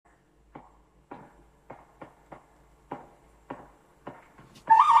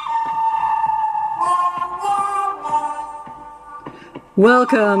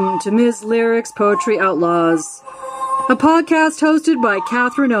Welcome to Ms. Lyric's Poetry Outlaws, a podcast hosted by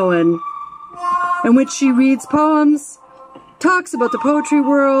Catherine Owen, in which she reads poems, talks about the poetry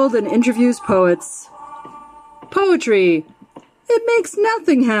world, and interviews poets. Poetry, it makes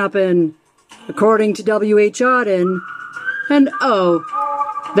nothing happen, according to W.H. Auden, and oh,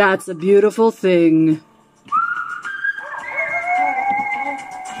 that's a beautiful thing.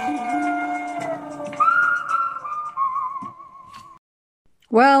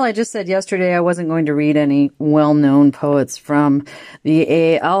 Well, I just said yesterday I wasn't going to read any well-known poets from the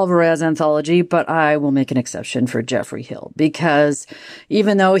A. Alvarez anthology, but I will make an exception for Geoffrey Hill, because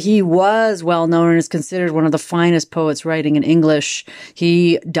even though he was well-known and is considered one of the finest poets writing in English,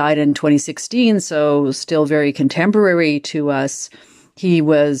 he died in 2016, so still very contemporary to us. He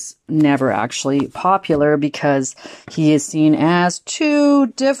was never actually popular because he is seen as too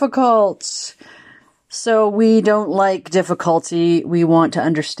difficult. So we don't like difficulty. We want to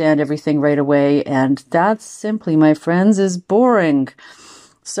understand everything right away. And that simply, my friends, is boring.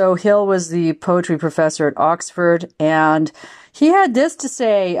 So Hill was the poetry professor at Oxford, and he had this to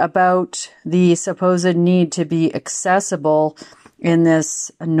say about the supposed need to be accessible in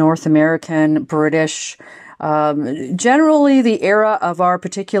this North American, British, generally the era of our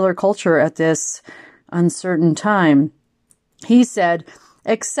particular culture at this uncertain time. He said,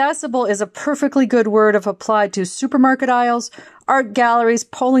 "Accessible is a perfectly good word if applied to supermarket aisles, art galleries,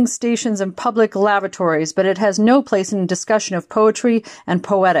 polling stations, and public lavatories, but it has no place in discussion of poetry and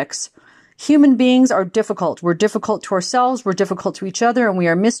poetics. Human beings are difficult. We're difficult to ourselves, we're difficult to each other, and we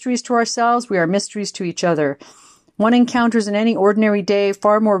are mysteries to ourselves, we are mysteries to each other. One encounters in any ordinary day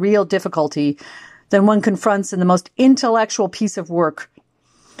far more real difficulty than one confronts in the most intellectual piece of work.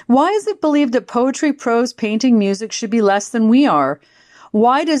 Why is it believed that poetry, prose, painting, music should be less than we are?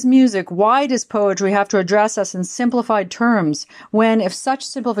 Why does music, why does poetry have to address us in simplified terms when, if such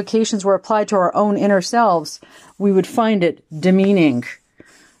simplifications were applied to our own inner selves, we would find it demeaning?"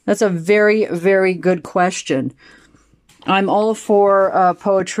 That's a very, very good question. I'm all for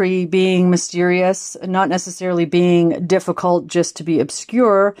poetry being mysterious, not necessarily being difficult just to be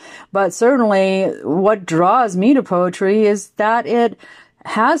obscure, but certainly what draws me to poetry is that it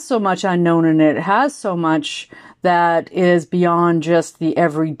has so much unknown in it. It has so much that is beyond just the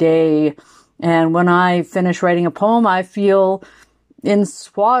everyday. And when I finish writing a poem, I feel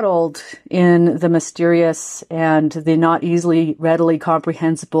enswaddled in the mysterious and the not easily, readily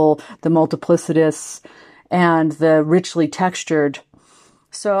comprehensible, the multiplicitous, and the richly textured.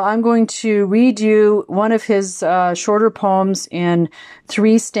 So I'm going to read you one of his shorter poems in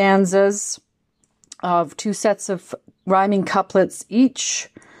 3 stanzas of 2 sets of rhyming couplets each,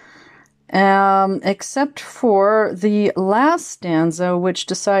 except for the last stanza, which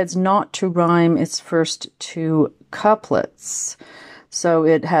decides not to rhyme its first 2 couplets. So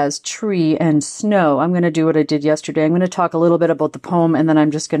it has tree and snow. I'm going to do what I did yesterday. I'm going to talk a little bit about the poem, and then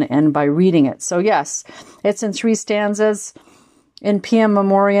I'm just going to end by reading it. So yes, it's in 3 stanzas. In Piam,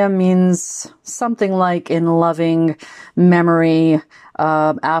 Memoriam means something like in loving memory,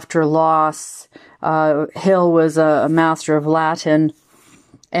 after loss. Hill was a master of Latin,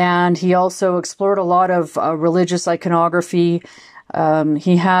 and he also explored a lot of religious iconography.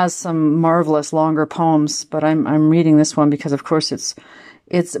 He has some marvelous longer poems, but I'm reading this one because, of course,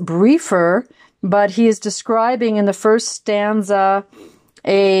 it's briefer. But he is describing in the first stanza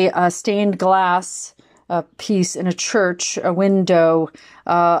a stained glass piece in a church, a window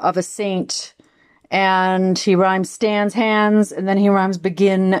of a saint. And he rhymes stands, hands, and then he rhymes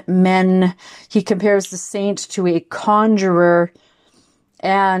begin, men. He compares the saint to a conjurer,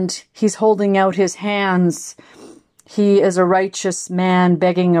 and he's holding out his hands. He is a righteous man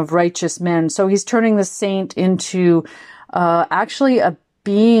begging of righteous men. So he's turning the saint into actually a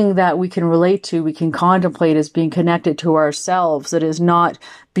being that we can relate to, we can contemplate as being connected to ourselves. That is not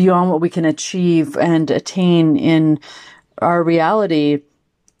beyond what we can achieve and attain in our reality.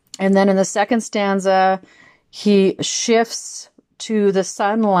 And then in the second stanza, he shifts to the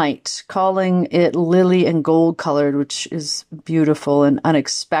sunlight, calling it lily and gold colored, which is beautiful and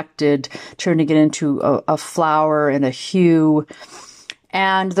unexpected, turning it into a flower and a hue.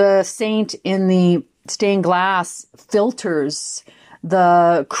 And the saint in the stained glass filters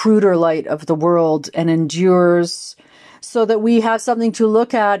the cruder light of the world and endures, so that we have something to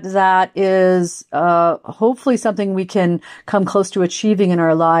look at that is hopefully something we can come close to achieving in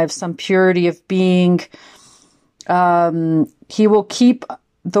our lives, some purity of being. He will keep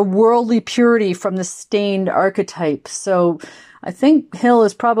the worldly purity from the stained archetype. So I think Hill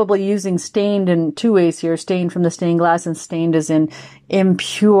is probably using stained in two ways here, stained from the stained glass and stained as in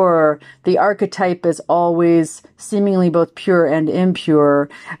impure. The archetype is always seemingly both pure and impure.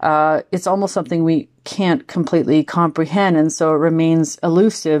 It's almost something we can't completely comprehend, and so it remains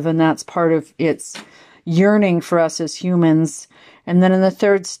elusive, and that's part of its yearning for us as humans. And then in the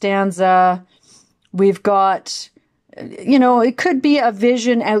third stanza, we've got, it could be a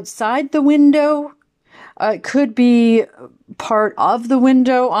vision outside the window. It could be part of the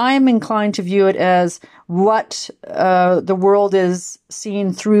window. I'm inclined to view it as what the world is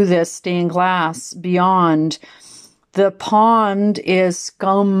seen through this stained glass beyond. The pond is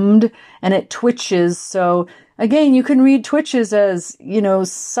scummed and it twitches. So again, you can read twitches as,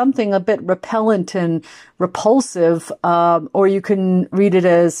 something a bit repellent and repulsive, or you can read it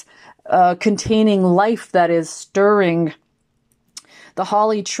as containing life that is stirring. The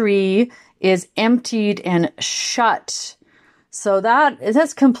holly tree is emptied and shut. So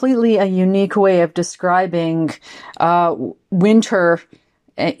that's completely a unique way of describing winter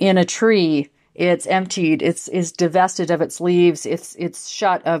in a tree. It's emptied, it's divested of its leaves, it's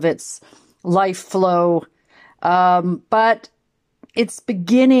shut of its life flow. But it's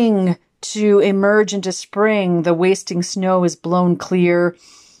beginning to emerge into spring. The wasting snow is blown clear.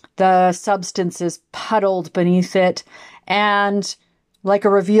 The substance is puddled beneath it. And like a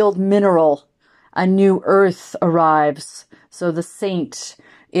revealed mineral, a new earth arrives. So the saint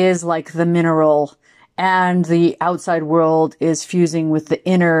is like the mineral, and the outside world is fusing with the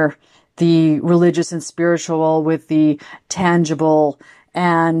inner, the religious and spiritual with the tangible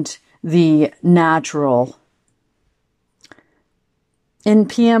and the natural. In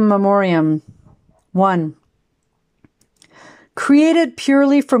Piam Memoriam 1. Created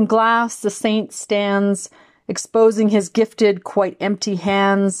purely from glass, the saint stands, exposing his gifted, quite empty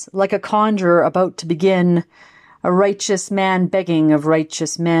hands, like a conjurer about to begin, a righteous man begging of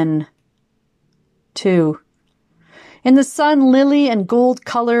righteous men. 2. In the sun, lily and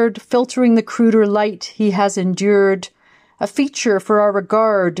gold-colored, filtering the cruder light he has endured, a feature for our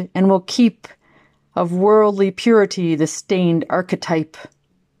regard, and will keep of worldly purity the stained archetype.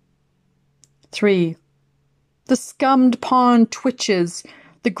 3. The scummed pond twitches,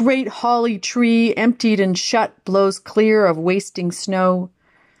 the great holly tree, emptied and shut, blows clear of wasting snow,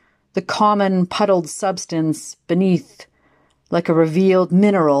 the common puddled substance beneath, like a revealed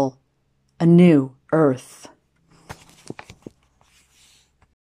mineral, a new earth.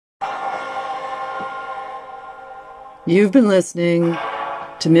 You've been listening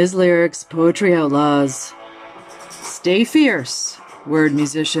to Ms. Lyric's Poetry Outlaws. Stay fierce, word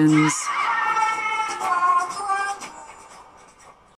musicians.